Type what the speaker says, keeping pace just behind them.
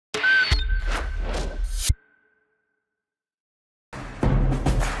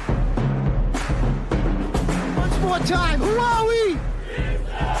one time. Who are we?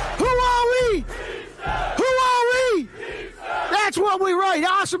 Who are we? Who are we? That's what we write.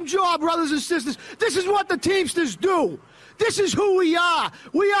 Awesome job, brothers and sisters. This is what the Teamsters do. This is who we are.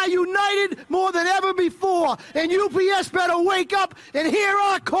 We are united more than ever before, and UPS better wake up and hear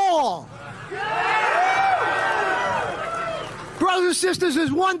our call. Brothers and sisters,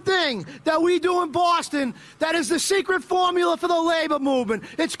 there's one thing that we do in Boston that is the secret formula for the labor movement.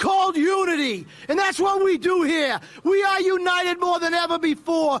 It's called unity, and that's what we do here. We are united more than ever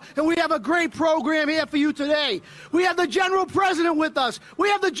before, and we have a great program here for you today. We have the General President with us. We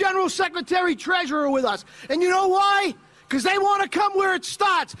have the General Secretary Treasurer with us. And you know why? Because they want to come where it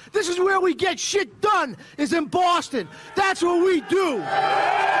starts. This is where we get shit done, is in Boston. That's what we do.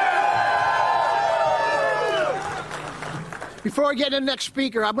 Before I get to the next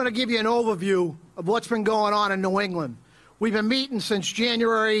speaker, I'm going to give you an overview of what's been going on in New England. We've been meeting since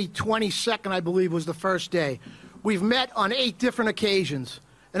January 22nd, I believe, was the first day. We've met on 8 different occasions.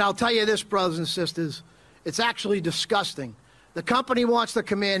 And I'll tell you this, brothers and sisters, it's actually disgusting. The company wants to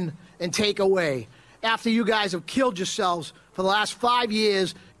come in and take away. After you guys have killed yourselves for the last 5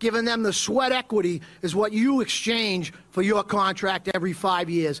 years, giving them the sweat equity is what you exchange for your contract every 5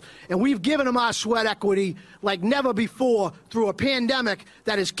 years. And we've given them our sweat equity like never before through a pandemic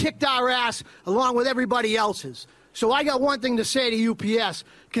that has kicked our ass along with everybody else's. So I got one thing to say to UPS.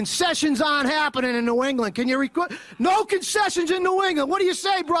 Concessions aren't happening in New England. Can you record? No concessions in New England. What do you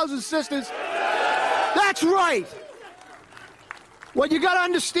say, brothers and sisters? That's right. What you got to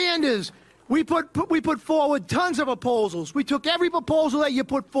understand is, we put forward tons of proposals. We took every proposal that you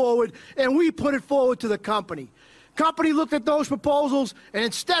put forward, and we put it forward to the company. Company looked at those proposals, and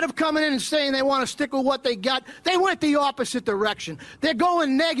instead of coming in and saying they want to stick with what they got, they went the opposite direction. They're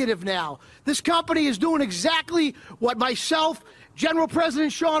going negative now. This company is doing exactly what myself, General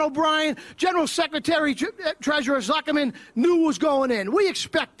President Sean O'Brien, General Secretary Treasurer Zuckerman knew was going in. We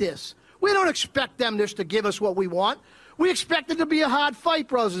expect this. We don't expect them just to give us what we want. We expect it to be a hard fight,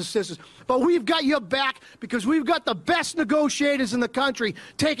 brothers and sisters. But we've got your back because we've got the best negotiators in the country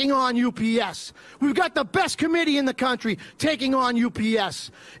taking on UPS. We've got the best committee in the country taking on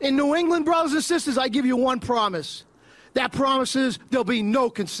UPS. In New England, brothers and sisters, I give you one promise. That promise is there'll be no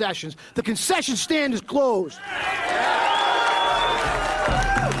concessions. The concession stand is closed.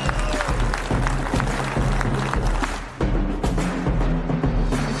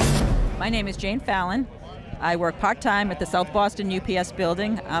 My name is Jane Fallon. I work part-time at the South Boston UPS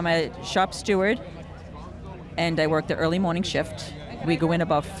building. I'm a shop steward, and I work the early morning shift. We go in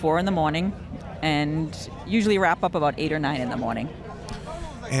about 4 in the morning and usually wrap up about 8 or 9 in the morning.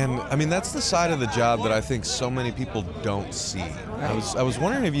 And I mean, that's the side of the job that I think so many people don't see. Right. I was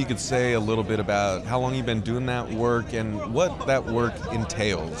wondering if you could say a little bit about how long you've been doing that work and what that work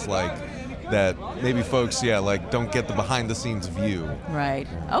entails, like that maybe folks, don't get the behind-the-scenes view. Right.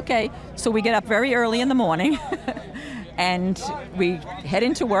 Okay. So we get up very early in the morning, and we head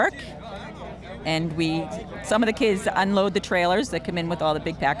into work, and some of the kids unload the trailers that come in with all the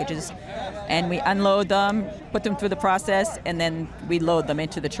big packages, and we unload them, put them through the process, and then we load them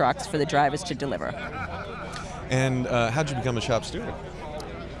into the trucks for the drivers to deliver. And how'd you become a shop steward?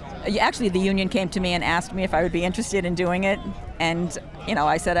 Actually, the union came to me and asked me if I would be interested in doing it, and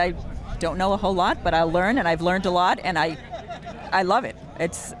I said I don't know a whole lot, but I'll learn, and I've learned a lot, and I love it.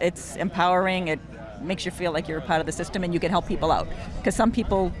 It's empowering. It makes you feel like you're a part of the system and you can help people out. Because some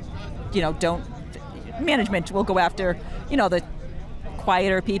people, don't. Management will go after, the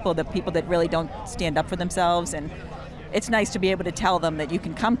quieter people, the people that really don't stand up for themselves, and it's nice to be able to tell them that you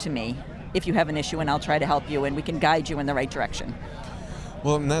can come to me if you have an issue, and I'll try to help you, and we can guide you in the right direction.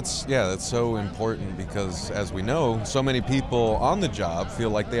 Well, and that's so important because, as we know, so many people on the job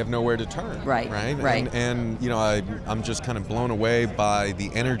feel like they have nowhere to turn. Right. And I'm just kind of blown away by the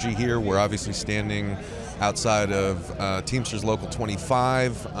energy here. We're obviously standing outside of Teamsters Local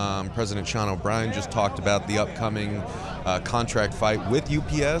 25. President Sean O'Brien just talked about the upcoming contract fight with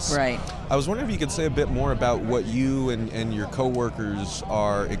UPS. Right. I was wondering if you could say a bit more about what you and your coworkers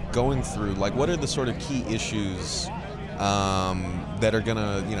are going through. Like, what are the sort of key issues that are going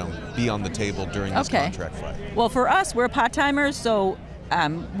to be on the table during this contract fight? Well, for us, we're part-timers, so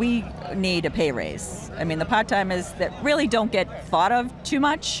we need a pay raise. I mean, the part-timers that really don't get thought of too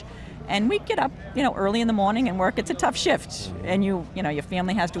much, and we get up, early in the morning and work. It's a tough shift, and your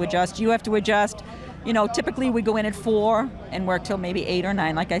family has to adjust. You have to adjust. Typically we go in at 4 and work till maybe 8 or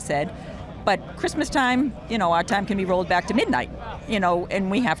 9, like I said. But Christmas time, our time can be rolled back to midnight, and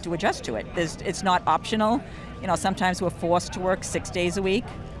we have to adjust to it. It's not optional. Sometimes we're forced to work 6 days a week,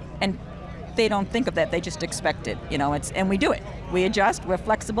 and they don't think of that. They just expect it, and we do it. We adjust. We're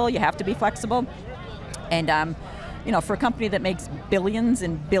flexible. You have to be flexible. And you know, for a company that makes billions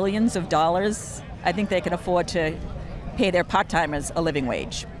and billions of dollars, I think they can afford to pay their part-timers a living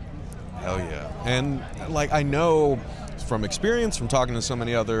wage. Hell yeah. And like, I know from experience, from talking to so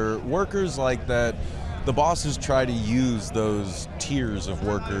many other workers, like that the bosses try to use those tiers of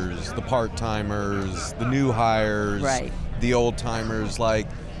workers, the part-timers, the new hires, right, the old-timers, like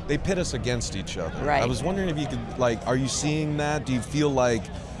they pit us against each other. Right. I was wondering if you could, like, are you seeing that? Do you feel like,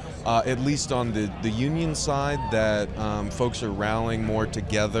 at least on the union side, that folks are rallying more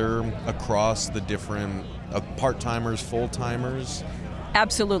together across the different part-timers, full-timers?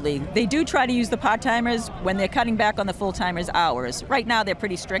 Absolutely. They do try to use the part-timers when they're cutting back on the full-timers' hours. Right now they're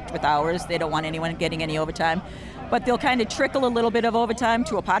pretty strict with hours. They don't want anyone getting any overtime. But they'll kind of trickle a little bit of overtime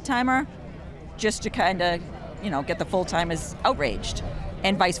to a part-timer just to kind of, you know, get the full-timers outraged.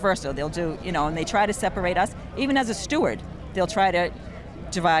 And vice versa. They'll do, you know, and they try to separate us. Even as a steward, they'll try to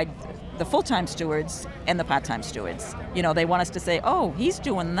divide the full-time stewards and the part-time stewards. You know, they want us to say, oh, he's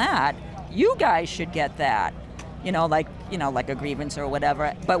doing that. You guys should get that. You know, like a grievance or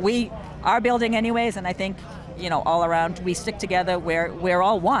whatever. But we are building anyways, and I think, you know, all around we stick together. We're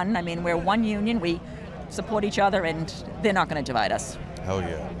all one. I mean, we're one union. We support each other, and they're not going to divide us. Hell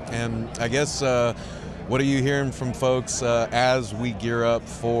yeah. And I guess, what are you hearing from folks as we gear up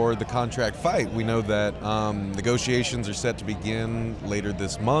for the contract fight? We know that negotiations are set to begin later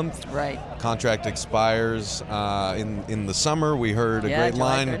this month. Right. Contract expires in the summer. We heard a great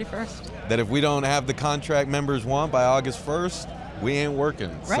July line 31st. that if we don't have the contract members want by August 1st, we ain't working.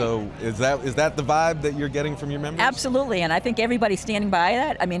 Right. So is that the vibe that you're getting from your members? Absolutely, and I think everybody's standing by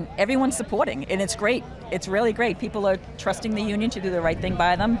that. I mean, everyone's supporting, and it's great. It's really great. People are trusting the union to do the right thing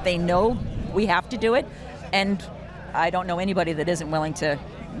by them. They know we have to do it, and I don't know anybody that isn't willing to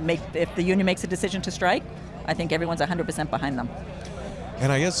if the union makes a decision to strike, I think everyone's 100% behind them.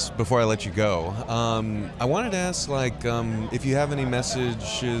 And I guess before I let you go, I wanted to ask, like, if you have any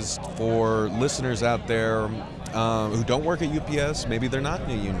messages for listeners out there who don't work at UPS, maybe they're not in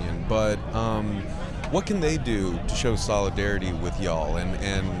a union, but what can they do to show solidarity with y'all?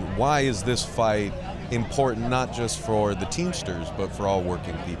 And why is this fight important, not just for the Teamsters, but for all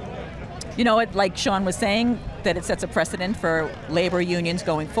working people? You know, like Sean was saying, that it sets a precedent for labor unions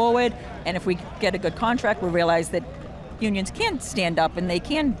going forward, and if we get a good contract, we realize that unions can stand up and they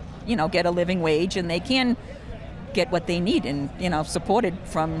can, you know, get a living wage and they can get what they need and, you know, supported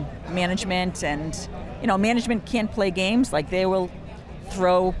from management. And, you know, management can't play games. Like, they will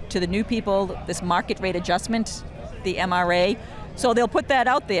throw to the new people this market rate adjustment, the MRA. So they'll put that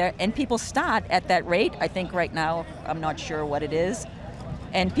out there and people start at that rate. I think right now, I'm not sure what it is.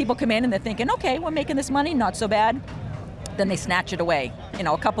 And people come in and they're thinking, okay, we're making this money, not so bad. Then they snatch it away, you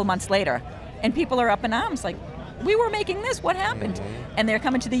know, a couple months later. And people are up in arms like, we were making this, what happened? And they're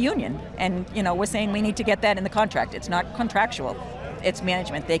coming to the union. And, you know, we're saying we need to get that in the contract. It's not contractual. It's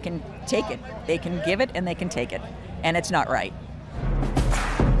management. They can take it. They can give it and they can take it. And it's not right.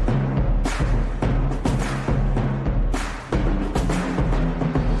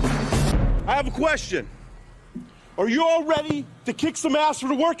 I have a question. Are you all ready to kick some ass for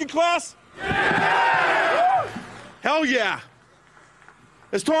the working class? Yeah! Hell yeah.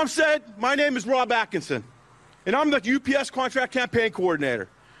 As Tom said, my name is Rob Atkinson, and I'm the UPS Contract Campaign Coordinator.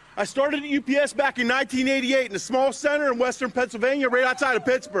 I started at UPS back in 1988 in a small center in western Pennsylvania, right outside of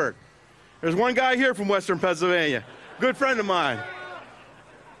Pittsburgh. There's one guy here from western Pennsylvania, good friend of mine.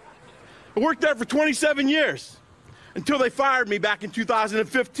 I worked there for 27 years until they fired me back in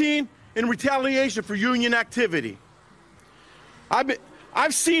 2015 in retaliation for union activity.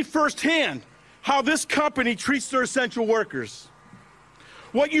 I've seen firsthand how this company treats their essential workers.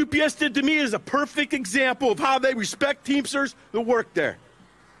 What UPS did to me is a perfect example of how they respect Teamsters that work there.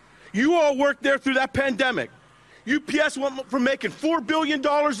 You all worked there through that pandemic. UPS went from making $4 billion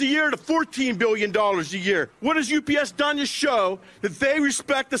a year to $14 billion a year. What has UPS done to show that they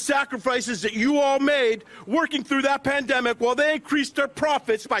respect the sacrifices that you all made working through that pandemic while they increased their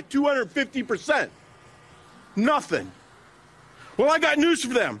profits by 250%? Nothing. Well, I got news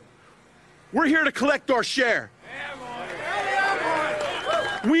for them. We're here to collect our share.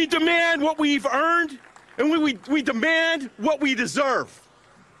 We demand what we've earned, and we demand what we deserve.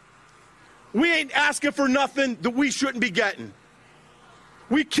 We ain't asking for nothing that we shouldn't be getting.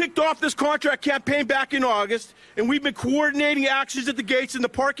 We kicked off this contract campaign back in August, and we've been coordinating actions at the gates and the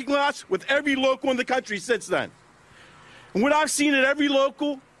parking lots with every local in the country since then. And what I've seen at every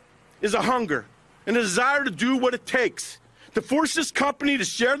local is a hunger and a desire to do what it takes to force this company to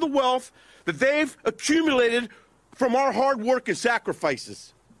share the wealth that they've accumulated from our hard work and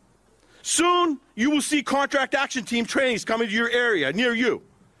sacrifices. Soon, you will see contract action team trainings coming to your area, near you.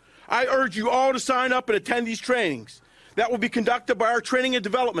 I urge you all to sign up and attend these trainings that will be conducted by our training and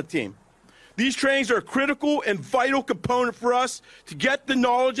development team. These trainings are a critical and vital component for us to get the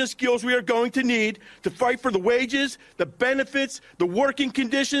knowledge and skills we are going to need to fight for the wages, the benefits, the working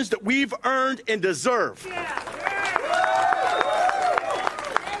conditions that we've earned and deserve.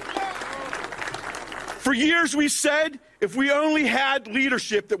 For years we said if we only had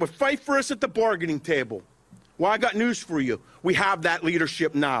leadership that would fight for us at the bargaining table. Well, I got news for you. We have that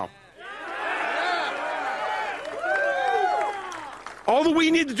leadership now. All that we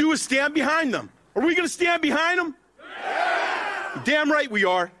need to do is stand behind them. Are we going to stand behind them? Yeah. Damn right we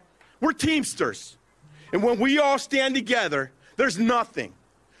are. We're Teamsters. And when we all stand together, there's nothing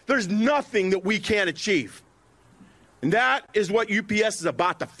that we can't achieve. And that is what UPS is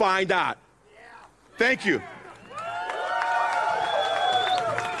about to find out. Thank you.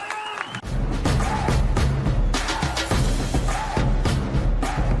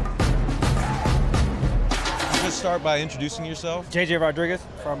 Start by introducing yourself. JJ Rodriguez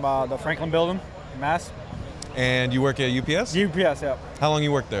from the Franklin building, Mass. And you work at UPS? UPS, yeah. How long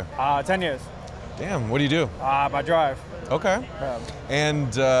you worked there? 10 years. Damn, what do you do? I drive. Okay. Yeah.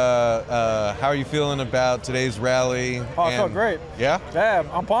 And how are you feeling about today's rally? Oh, I felt great. Yeah? Yeah,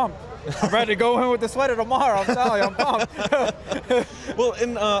 I'm pumped. I'm ready to go in with the sweater tomorrow. I'm telling you, I'm pumped. Well,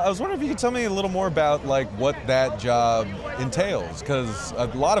 and I was wondering if you could tell me a little more about like what that job entails, because a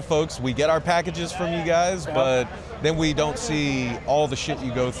lot of folks, we get our packages from you guys, but then we don't see all the shit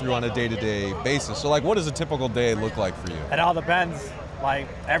you go through on a day-to-day basis. So like, what does a typical day look like for you? It all depends. Like,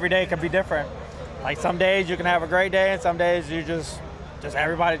 every day can be different. Like, some days you can have a great day, and some days you just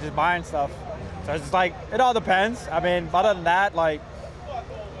everybody just buying stuff. So it's like, it all depends. I mean, other than that, like,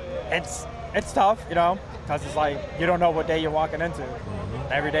 it's tough, you know, because it's like you don't know what day you're walking into.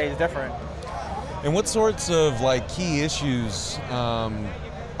 Mm-hmm. Every day is different. And what sorts of like key issues are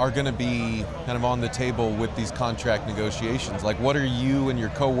going to be kind of on the table with these contract negotiations? Like, what are you and your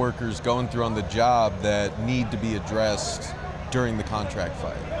coworkers going through on the job that need to be addressed during the contract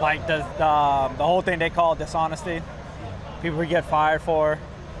fight? Like the whole thing they call dishonesty. People we get fired for,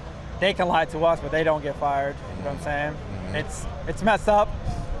 they can lie to us, but they don't get fired. You know what I'm saying? Mm-hmm. It's messed up.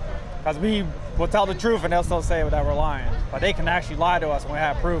 Because we will tell the truth and they'll still say that we're lying. But they can actually lie to us when we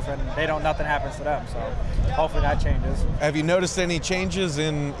have proof and nothing happens to them. So hopefully that changes. Have you noticed any changes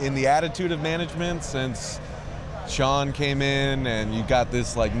in the attitude of management since Sean came in and you got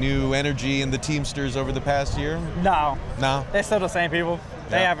this like new energy in the Teamsters over the past year? No. No? They're still the same people.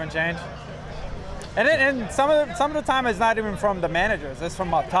 They haven't changed. And some of the time it's not even from the managers. It's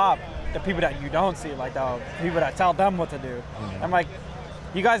from up top, the people that you don't see, like the people that tell them what to do. Mm-hmm. I'm like,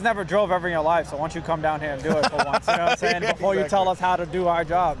 you guys never drove ever in your life, so why don't you come down here and do it for once, you know what I'm saying, before you tell us how to do our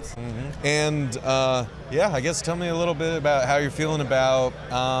jobs. Mm-hmm. And, I guess tell me a little bit about how you're feeling about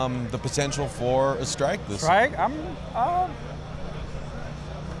the potential for a strike this year. Strike? I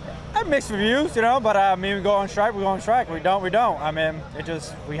have mixed reviews, you know, but I mean, we go on strike, we go on strike. We don't. I mean,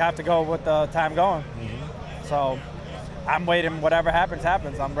 we have to go with the time going. Mm-hmm. So I'm waiting, whatever happens,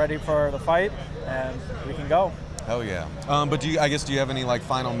 happens. I'm ready for the fight, and we can go. Hell yeah. But do you have any like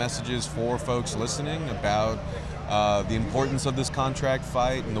final messages for folks listening about the importance of this contract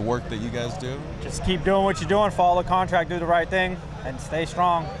fight and the work that you guys do? Just keep doing what you're doing, follow the contract, do the right thing, and stay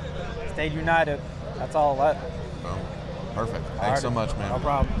strong, stay united. That's all. Well, perfect. Thanks so much, man. No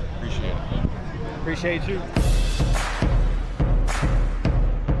problem. Appreciate it. Appreciate you.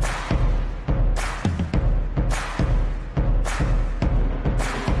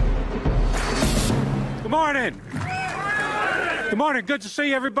 Good morning. Good morning. Good to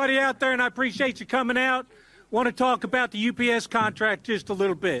see everybody out there, and I appreciate you coming out. Want to talk about the UPS contract just a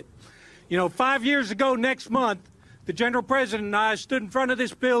little bit. You know, 5 years ago next month, the General President and I stood in front of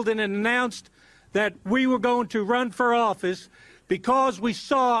this building and announced that we were going to run for office because we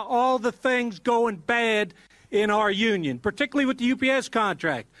saw all the things going bad in our union, particularly with the UPS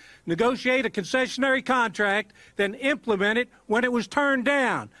contract. Negotiate a concessionary contract, then implement it when it was turned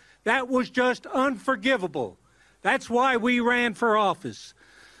down. That was just unforgivable. That's why we ran for office.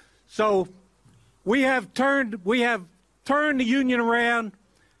 So we have turned the union around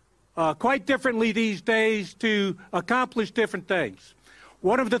quite differently these days to accomplish different things.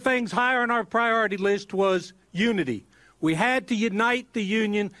 One of the things higher on our priority list was unity. We had to unite the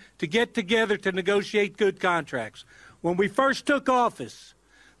union to get together to negotiate good contracts. When we first took office,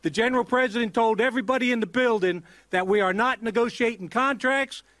 the General President told everybody in the building that we are not negotiating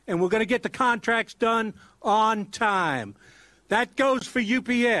contracts and we're going to get the contracts done on time. That goes for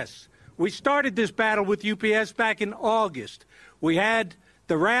UPS. We started this battle with UPS back in August. We had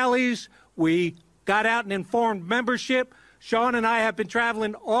the rallies. We got out and informed membership. Sean and I have been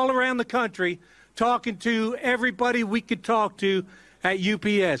traveling all around the country talking to everybody we could talk to at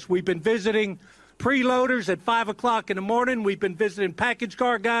UPS. We've been visiting preloaders at 5 o'clock in the morning. We've been visiting package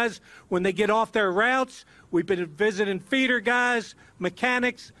car guys when they get off their routes. We've been visiting feeder guys,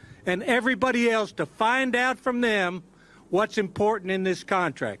 mechanics, and everybody else to find out from them what's important in this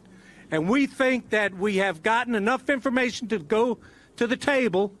contract. And we think that we have gotten enough information to go to the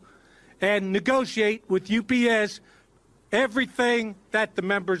table and negotiate with UPS everything that the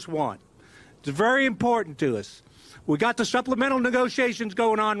members want. It's very important to us. We got the supplemental negotiations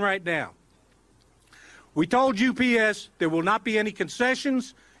going on right now. We told UPS there will not be any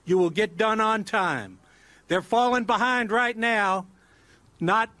concessions. You will get done on time. They're falling behind right now,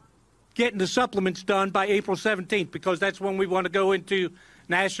 not getting the supplements done by April 17th, because that's when we want to go into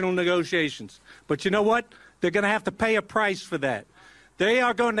national negotiations. But you know what? They're going to have to pay a price for that. They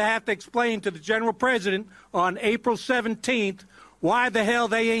are going to have to explain to the General President on April 17th why the hell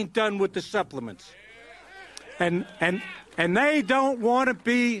they ain't done with the supplements. And they don't want to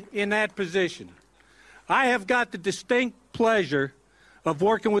be in that position. I have got the distinct pleasure of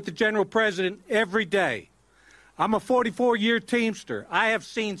working with the General President every day. I'm a 44-year Teamster. I have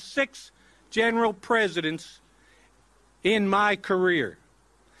seen 6 General Presidents in my career.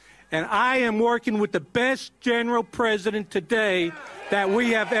 And I am working with the best General President today that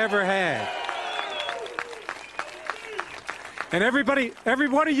we have ever had. And every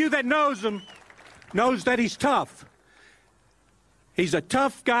one of you that knows him knows that he's tough. He's a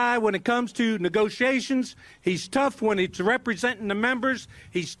tough guy when it comes to negotiations. He's tough when he's representing the members.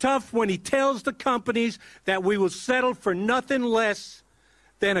 He's tough when he tells the companies that we will settle for nothing less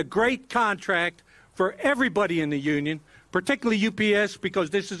than a great contract for everybody in the union, particularly UPS, because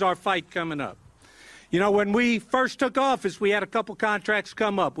this is our fight coming up. You know, when we first took office, we had a couple contracts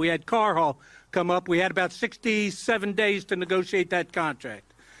come up. We had car haul come up. We had about 67 days to negotiate that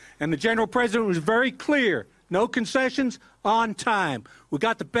contract. And the General President was very clear. No concessions, on time. We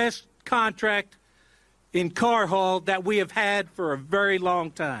got the best contract in car haul that we have had for a very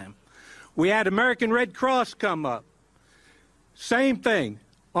long time. We had American Red Cross come up. Same thing.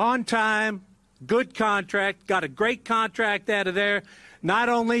 On time, good contract, got a great contract out of there. Not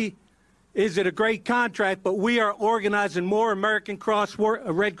only is it a great contract, but we are organizing more American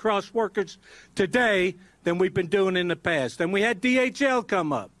Red Cross workers today than we've been doing in the past. And we had DHL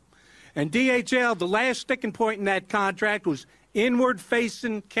come up. And DHL, the last sticking point in that contract was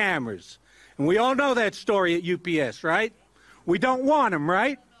inward-facing cameras. And we all know that story at UPS, right? We don't want them,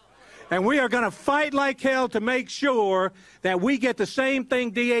 right? And we are going to fight like hell to make sure that we get the same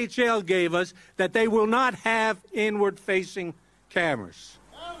thing DHL gave us, that they will not have inward-facing cameras.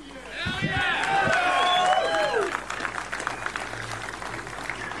 Hell yeah!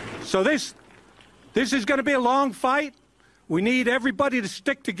 So this is going to be a long fight. We need everybody to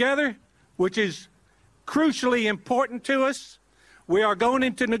stick together, which is crucially important to us. We are going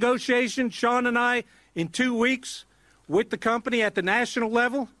into negotiations, Sean and I, in 2 weeks with the company at the national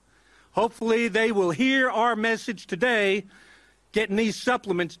level. Hopefully they will hear our message today, getting these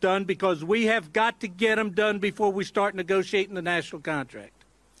supplements done, because we have got to get them done before we start negotiating the national contract.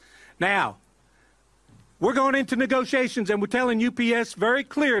 Now, we're going into negotiations, and we're telling UPS very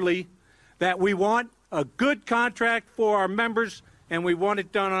clearly that we want a good contract for our members, and we want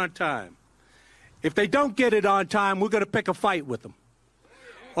it done on time. If they don't get it on time, we're going to pick a fight with them.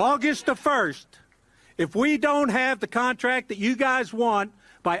 August the 1st, if we don't have the contract that you guys want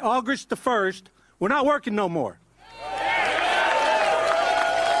by August the 1st, we're not working no more.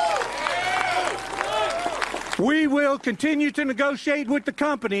 We will continue to negotiate with the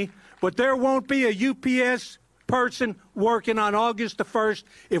company, but there won't be a UPS person working on August the 1st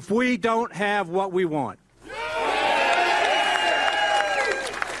if we don't have what we want.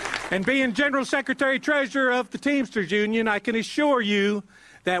 And being General Secretary Treasurer of the Teamsters Union, I can assure you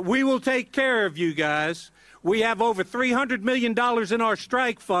that we will take care of you guys. We have over $300 million in our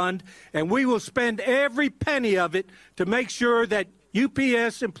strike fund, and we will spend every penny of it to make sure that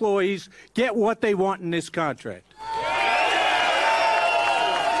UPS employees get what they want in this contract.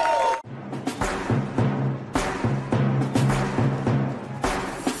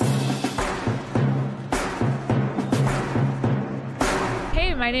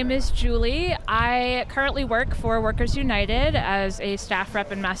 My name is Julie. I currently work for Workers United as a staff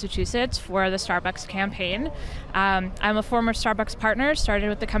rep in Massachusetts for the Starbucks campaign. I'm a former Starbucks partner, started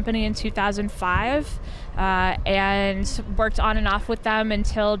with the company in 2005, and worked on and off with them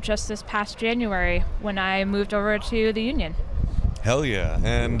until just this past January when I moved over to the union. Hell yeah.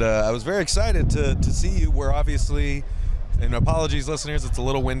 And I was very excited to see you. We're obviously, and apologies listeners, it's a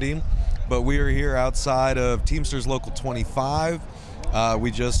little windy, but we are here outside of Teamsters Local 25.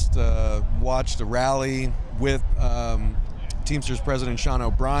 We just watched a rally with Teamsters President Sean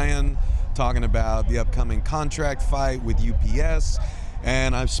O'Brien talking about the upcoming contract fight with UPS.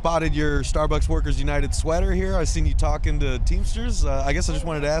 And I've spotted your Starbucks Workers United sweater here. I've seen you talking to Teamsters. I guess I just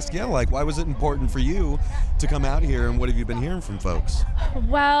wanted to ask you, like, why was it important for you to come out here, and what have you been hearing from folks?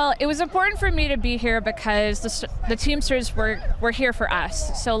 Well, it was important for me to be here because the Teamsters were here for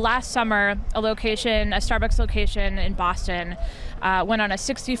us. So last summer, a Starbucks location in Boston went on a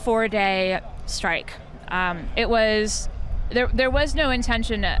 64-day strike. There was no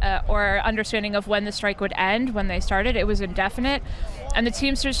intention or understanding of when the strike would end when they started. It was indefinite. And the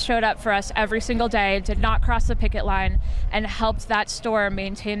Teamsters showed up for us every single day, did not cross the picket line, and helped that store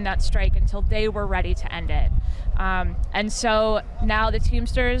maintain that strike until they were ready to end it. And so now the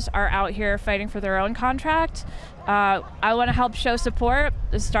Teamsters are out here fighting for their own contract. I want to help show support.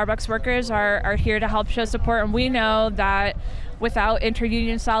 The Starbucks workers are here to help show support, and we know that without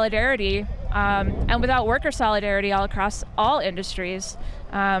inter-union solidarity and without worker solidarity all across all industries,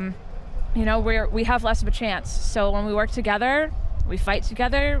 we have less of a chance. So when we work together, we fight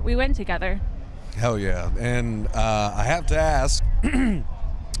together, we win together. Hell yeah. And I have to ask,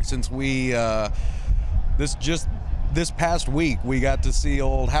 since we this past week we got to see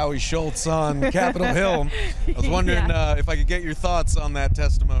old Howie Schultz on Capitol Hill. I was wondering if I could get your thoughts on that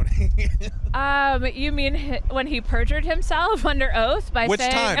testimony. You mean when he perjured himself under oath by saying? Which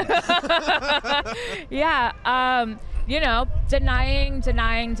time? Yeah. Denying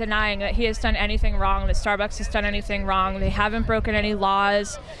that he has done anything wrong, that Starbucks has done anything wrong. They haven't broken any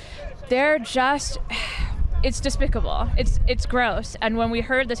laws. They're just, it's despicable. It's gross. And when we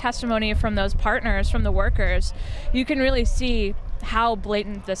heard the testimony from those partners, from the workers, you can really see how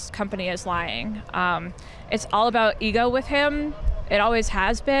blatant this company is lying. It's all about ego with him. It always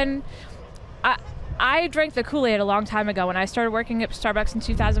has been. I drank the Kool-Aid a long time ago. When I started working at Starbucks in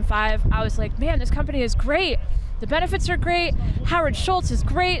 2005, I was like, man, this company is great. The benefits are great. Howard Schultz is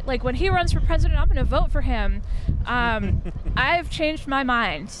great. Like, when he runs for president, I'm going to vote for him. I've changed my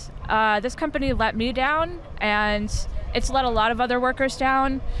mind. This company let me down, and it's let a lot of other workers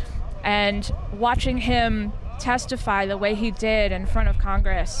down. And watching him testify the way he did in front of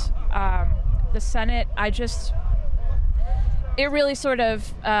Congress, the Senate, it really sort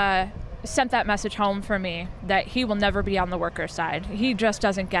of sent that message home for me that he will never be on the workers' side. He just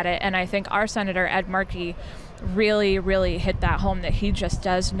doesn't get it. And I think our Senator Ed Markey really, really hit that home, that he just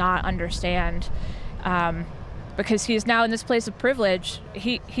does not understand, because he's now in this place of privilege.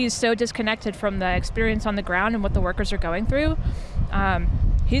 He's so disconnected from the experience on the ground and what the workers are going through.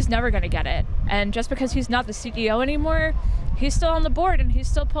 He's never going to get it. And just because he's not the CEO anymore, he's still on the board and he's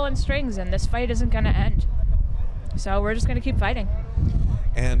still pulling strings, and this fight isn't going to end. So we're just going to keep fighting.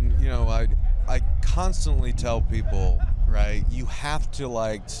 And I constantly tell people, right, you have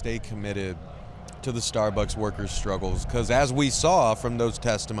to stay committed to the Starbucks workers' struggles, because as we saw from those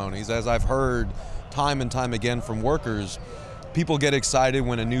testimonies, as I've heard time and time again from workers, people get excited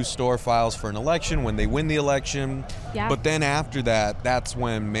when a new store files for an election, when they win the election. Yeah. But then after that, that's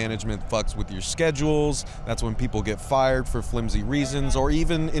when management fucks with your schedules. That's when people get fired for flimsy reasons, or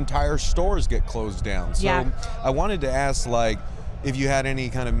even entire stores get closed down. So yeah. I wanted to ask, if you had any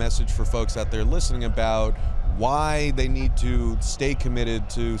kind of message for folks out there listening about why they need to stay committed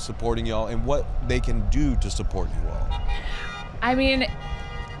to supporting y'all and what they can do to support you all. I mean,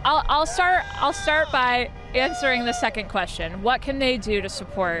 I'll start by answering the second question. What can they do to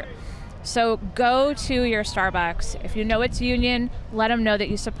support? So go to your Starbucks. If you know it's union, let them know that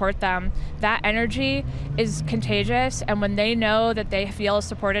you support them. That energy is contagious, and when they know that they feel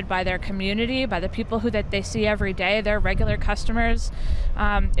supported by their community, by the people that they see every day, their regular customers,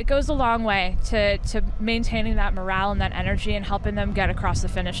 it goes a long way to maintaining that morale and that energy and helping them get across the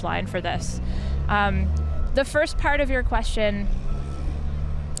finish line for this. The first part of your question,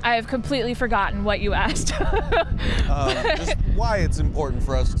 I have completely forgotten what you asked. Just why it's important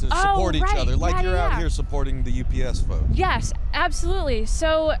for us to support each other, you're out here supporting the UPS folks. Yes, absolutely.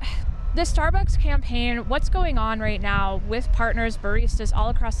 So the Starbucks campaign, what's going on right now with partners, baristas all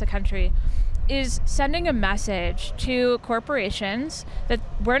across the country, is sending a message to corporations that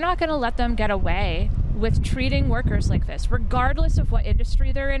we're not going to let them get away with treating workers like this, regardless of what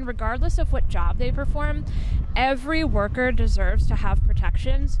industry they're in, regardless of what job they perform. Every worker deserves to have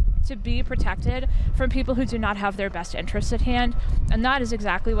protections, to be protected from people who do not have their best interests at hand. And that is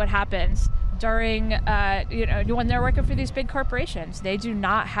exactly what happens during, when they're working for these big corporations. They do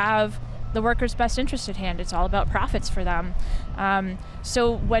not have the workers' best interest at hand. It's all about profits for them.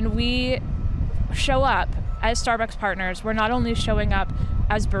 So when we show up as Starbucks partners, we're not only showing up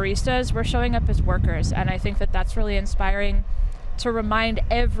as baristas, we're showing up as workers. And I think that that's really inspiring to remind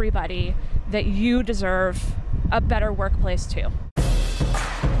everybody that you deserve a better workplace too.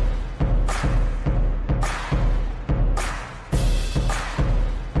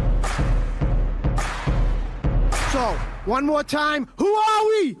 So, one more time, who are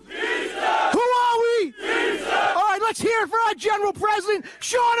we? Teamsters! Who are we? Teamsters! All right, let's hear it for our General President,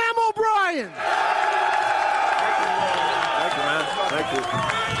 Sean M. O'Brien. Thank you, man. Thank you.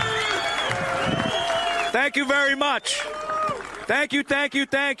 Thank you very much. Thank you, thank you,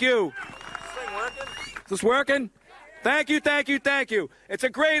 thank you. Is this working? Thank you, thank you, thank you. It's a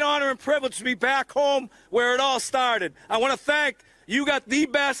great honor and privilege to be back home where it all started. I want to thank you, got the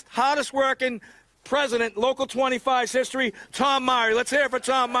best, hardest working president, Local 25's history, Tom Murray. Let's hear it for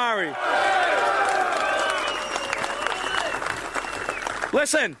Tom Murray.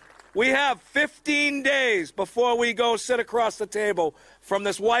 Listen, we have 15 days before we go sit across the table from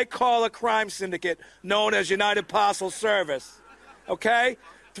this white-collar crime syndicate known as United Parcel Service. Okay?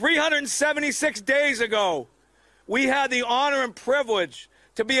 376 days ago, we had the honor and privilege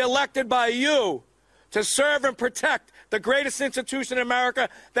to be elected by you to serve and protect the greatest institution in America,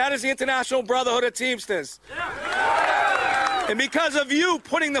 that is the International Brotherhood of Teamsters. And because of you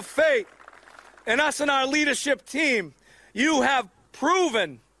putting the faith in us and our leadership team, you have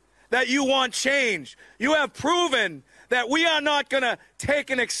proven that you want change. You have proven that we are not going to take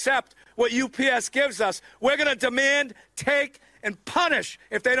and accept what UPS gives us. We're going to demand, take, and punish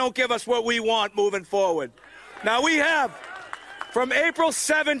if they don't give us what we want moving forward. Now we have from April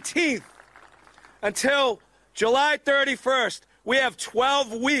 17th until July 31st, we have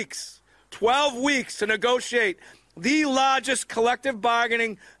 12 weeks to negotiate the largest collective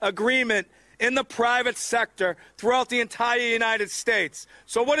bargaining agreement in the private sector throughout the entire United States.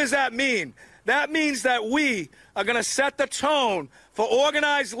 So what does that mean? That means that we are going to set the tone for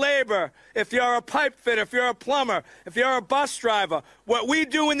organized labor. If you're a pipe fitter, if you're a plumber, if you're a bus driver, what we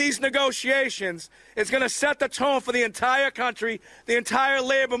do in these negotiations is going to set the tone for the entire country, the entire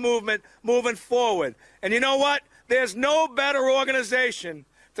labor movement moving forward. And you know what? There's no better organization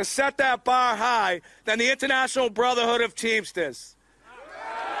to set that bar high than the International Brotherhood of Teamsters.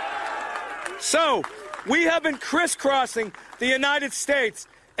 So, we have been crisscrossing the United States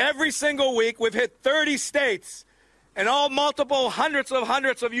every single week. We've hit 30 states and all multiple hundreds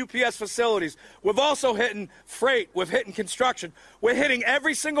of UPS facilities. We've also hit freight. We've hit construction. We're hitting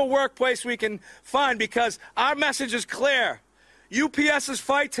every single workplace we can find because our message is clear. UPS's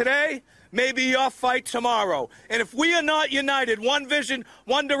fight today may be your fight tomorrow. And if we are not united, one vision,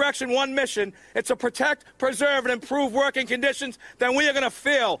 one direction, one mission, it's to protect, preserve, and improve working conditions, then we are going to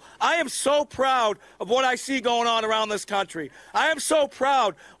fail. I am so proud of what I see going on around this country. I am so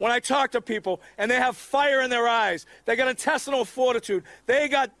proud when I talk to people and they have fire in their eyes. They got intestinal fortitude. They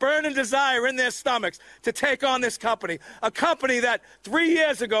got burning desire in their stomachs to take on this company. A company that 3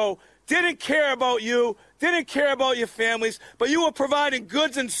 years ago didn't care about you, didn't care about your families, but you were providing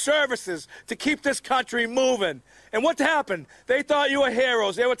goods and services to keep this country moving. And what happened? They thought you were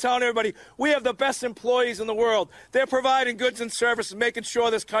heroes. They were telling everybody, we have the best employees in the world. They're providing goods and services, making sure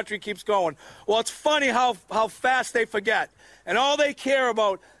this country keeps going. Well, it's funny how fast they forget. And all they care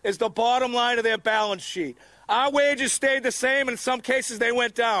about is the bottom line of their balance sheet. Our wages stayed the same, and in some cases they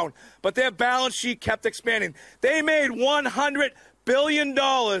went down, but their balance sheet kept expanding. They made $100 billion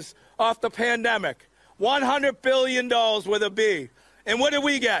off the pandemic. $100 billion with a B. And what did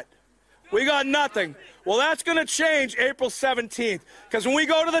we get? We got nothing. Well, that's going to change April 17th. Because when we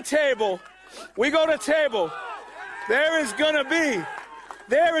go to the table, there is going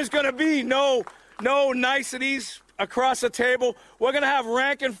to be no niceties across the table. We're going to have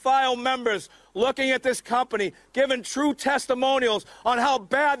rank and file members looking at this company, giving true testimonials on how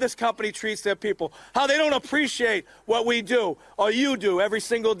bad this company treats their people, how they don't appreciate what we do or you do every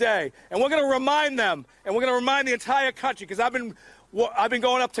single day. And we're going to remind them, and we're going to remind the entire country, because I've been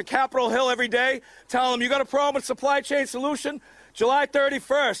going up to Capitol Hill every day telling them, you got a problem with supply chain solution? July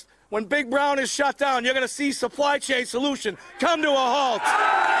 31st, when Big Brown is shut down, you're going to see supply chain solution come to a halt.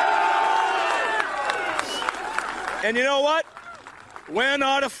 And you know what? We're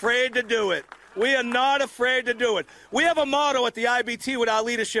not afraid to do it. We are not afraid to do it. We have a motto at the IBT with our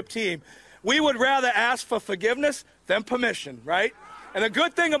leadership team. We would rather ask for forgiveness than permission, right? And the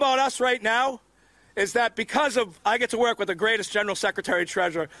good thing about us right now is that because I get to work with the greatest general secretary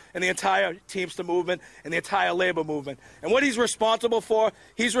treasurer in the entire Teamster movement and the entire labor movement. And what he's responsible for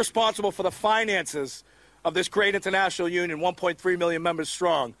the finances of this great international union, 1.3 million members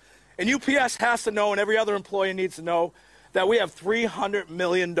strong. And UPS has to know, and every other employee needs to know, that we have $300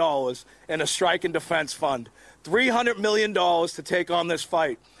 million in a strike and defense fund. $300 million to take on this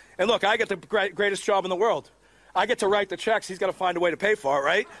fight. And look, I get the greatest job in the world. I get to write the checks. He's got to find a way to pay for it,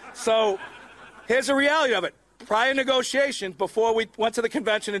 right? So here's the reality of it. Prior negotiations, before we went to the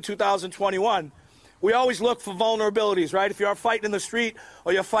convention in 2021, we always look for vulnerabilities, right? If you're fighting in the street,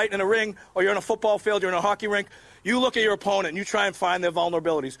 or you're fighting in a ring, or you're in a football field, you're in a hockey rink, you look at your opponent and you try and find their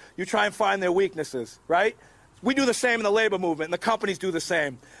vulnerabilities. You try and find their weaknesses, right? We do the same in the labor movement, and the companies do the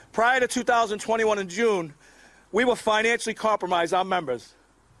same. Prior to 2021 in June, we were financially compromised, our members.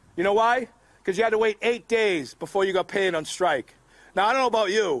 You know why? Because you had to wait 8 days before you got paid on strike. Now, I don't know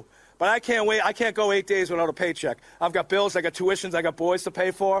about you, but I can't wait. I can't go 8 days without a paycheck. I've got bills, I got tuitions, I got boys to pay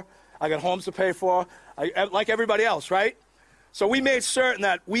for, I got homes to pay for, like everybody else, right? So we made certain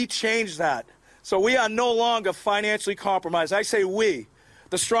that we changed that. So we are no longer financially compromised. I say we.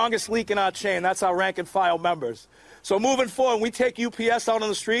 The strongest link in our chain, that's our rank and file members. So moving forward, when we take UPS out on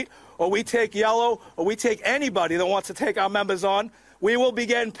the street, or we take Yellow, or we take anybody that wants to take our members on, we will be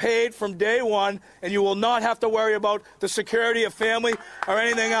getting paid from day one, and you will not have to worry about the security of family or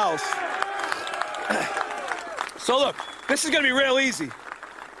anything else. So look, this is going to be real easy.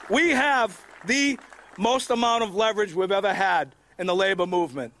 We have the most amount of leverage we've ever had in the labor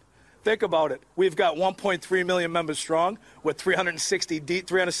movement. Think about it. We've got 1.3 million members strong. We're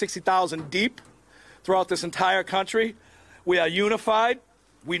 360,000 deep throughout this entire country. We are unified.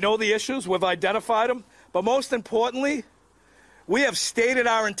 We know the issues. We've identified them. But most importantly, we have stated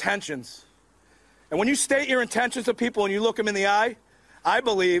our intentions. And when you state your intentions to people and you look them in the eye, I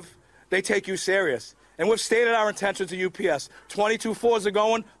believe they take you serious. And we've stated our intentions to UPS. 22-4s are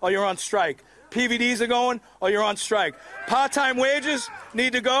going, or you're on strike. PVDs are going, or you're on strike. Part-time wages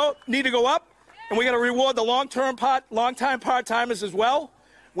need to go up, and we got to reward the long-time part-timers as well.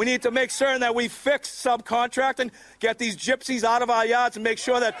 We need to make certain that we fix subcontracting, get these gypsies out of our yards, and make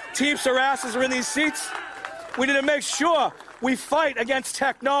sure that Teamster asses are in these seats. We need to make sure we fight against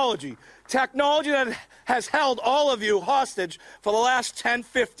technology. Technology that has held all of you hostage for the last 10,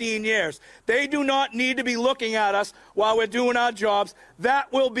 15 years. They do not need to be looking at us while we're doing our jobs.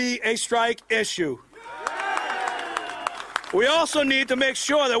 That will be a strike issue. We also need to make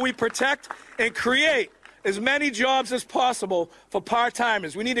sure that we protect and create as many jobs as possible for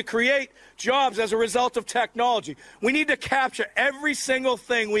part-timers. We need to create jobs as a result of technology. We need to capture every single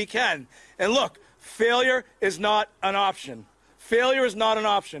thing we can. And look, failure is not an option. Failure is not an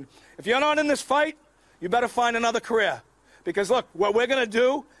option. If you're not in this fight, you better find another career. Because look, what we're going to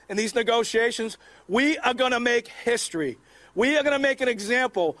do in these negotiations, we are going to make history. We are going to make an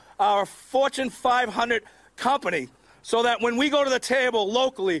example, our Fortune 500 company, so that when we go to the table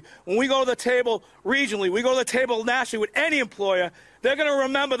locally, when we go to the table regionally, we go to the table nationally with any employer, they're going to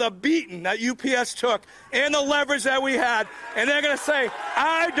remember the beating that UPS took and the leverage that we had, and they're going to say,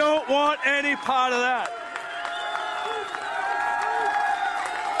 I don't want any part of that.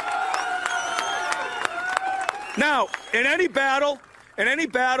 Now, in any battle, in any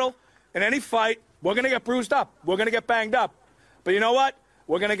fight, we're going to get bruised up. We're going to get banged up. But you know what?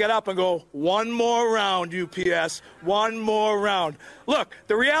 We're going to get up and go, one more round, UPS, one more round. Look,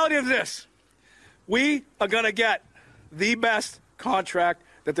 the reality of this, we are going to get the best contract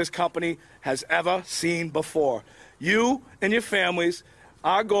that this company has ever seen before. You and your families,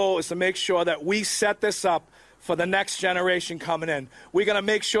 our goal is to make sure that we set this up for the next generation coming in. We're going to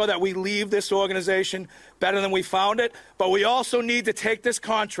make sure that we leave this organization better than we found it, but we also need to take this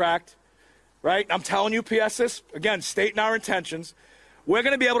contract, right? I'm telling UPS this, again, stating our intentions. We're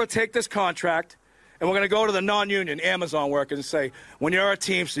going to be able to take this contract, and we're going to go to the non-union Amazon workers and say, when you're a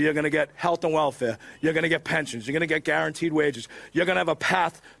Teamster, you're going to get health and welfare, you're going to get pensions, you're going to get guaranteed wages, you're going to have a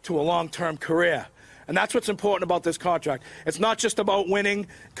path to a long-term career. And that's what's important about this contract. It's not just about winning,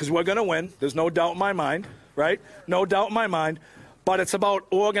 because we're going to win. There's no doubt in my mind, right? No doubt in my mind. But it's about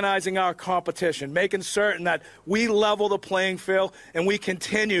organizing our competition, making certain that we level the playing field and we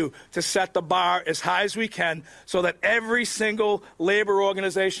continue to set the bar as high as we can so that every single labor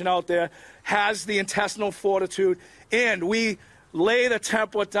organization out there has the intestinal fortitude, and we lay the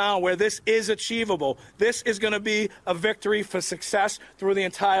template down where this is achievable. This is going to be a victory for success through the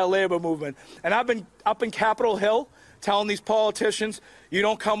entire labor movement. And I've been up in Capitol Hill telling these politicians, you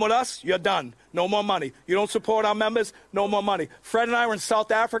don't come with us, you're done. No more money. You don't support our members, no more money. Fred and I were in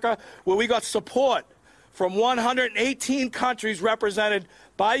South Africa where we got support from 118 countries represented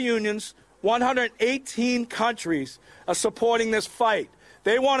by unions. 118 countries are supporting this fight.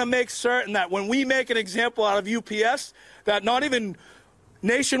 They want to make certain that when we make an example out of UPS, that not even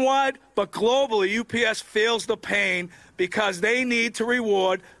nationwide, but globally, UPS feels the pain because they need to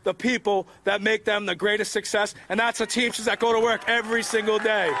reward the people that make them the greatest success, and that's the Teamsters that go to work every single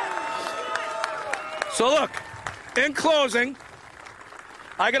day. So look, in closing,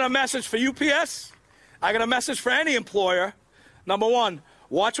 I got a message for UPS. I got a message for any employer. Number one,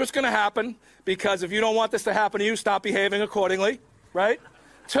 watch what's going to happen, because if you don't want this to happen to you, stop behaving accordingly, right?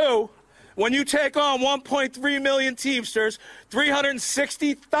 Two, when you take on 1.3 million Teamsters,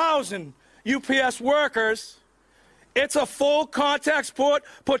 360,000 UPS workers, it's a full contact sport.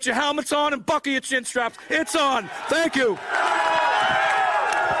 Put your helmets on and buckle your chin straps. It's on. Thank you.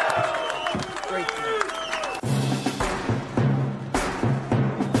 Great.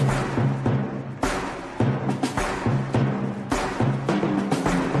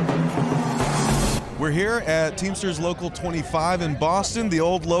 We're here at Teamsters Local 25 in Boston, the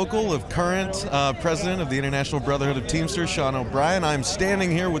old local of current president of the International Brotherhood of Teamsters, Sean O'Brien. I'm standing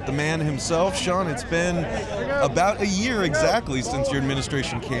here with the man himself. Sean, it's been about a year exactly since your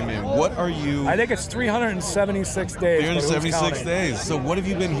administration came in. What are you... I think it's 376 days. 376 days. So what have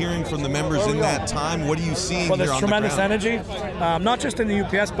you been hearing from the members in that time? What are you seeing well, here there's on tremendous the ground? energy, not just in the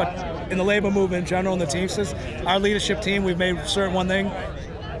UPS, but in the labor movement in general, in the Teamsters. Our leadership team, we've made certain one thing.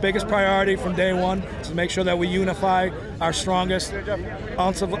 Biggest priority from day one is to make sure that we unify our strongest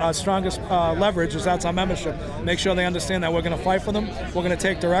leverage, is that's our membership. Make sure they understand that we're going to fight for them, we're going to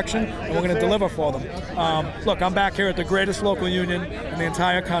take direction, and we're going to deliver for them. Look, I'm back here at the greatest local union in the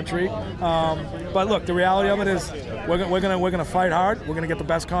entire country. But look, the reality of it is we're going to fight hard. We're going to get the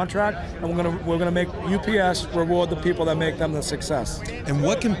best contract, and we're going to make UPS reward the people that make them the success. And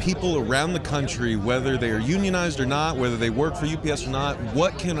what can people around the country, whether they are unionized or not, whether they work for UPS or not,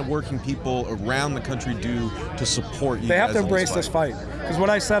 what can working people around the country do to support you? They have to embrace this fight. Because what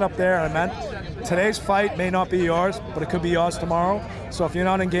I said up there, I meant today's fight may not be yours, but it could be yours tomorrow. So if you're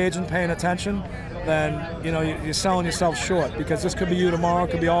not engaged and paying attention, then you're selling yourself short, because this could be you tomorrow,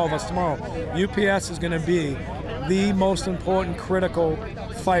 it could be all of us tomorrow. UPS is going to be the most important, critical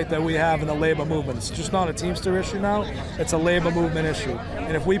fight that we have in the labor movement. It's just not a Teamster issue now, it's a labor movement issue.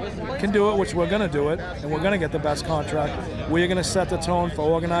 And if we can do it, which we're going to do it, and we're going to get the best contract, we're going to set the tone for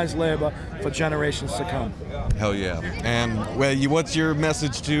organized labor for generations to come. Hell yeah. And what's your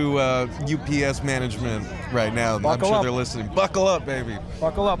message to UPS management right now? Buckle I'm sure up. They're listening. Buckle up, baby.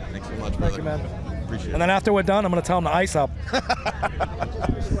 Buckle up. Thanks so much, brother. Thank you, man. Appreciate it. And then after we're done, I'm going to tell them to ice up.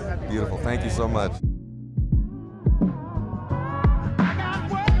 Beautiful. Thank you so much.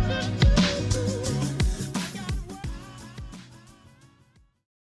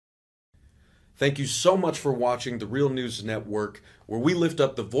 Thank you so much for watching The Real News Network, where we lift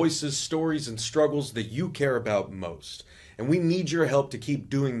up the voices, stories, and struggles that you care about most. And we need your help to keep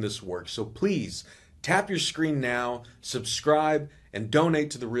doing this work. So please, tap your screen now, subscribe, and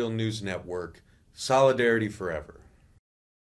donate to The Real News Network. Solidarity forever.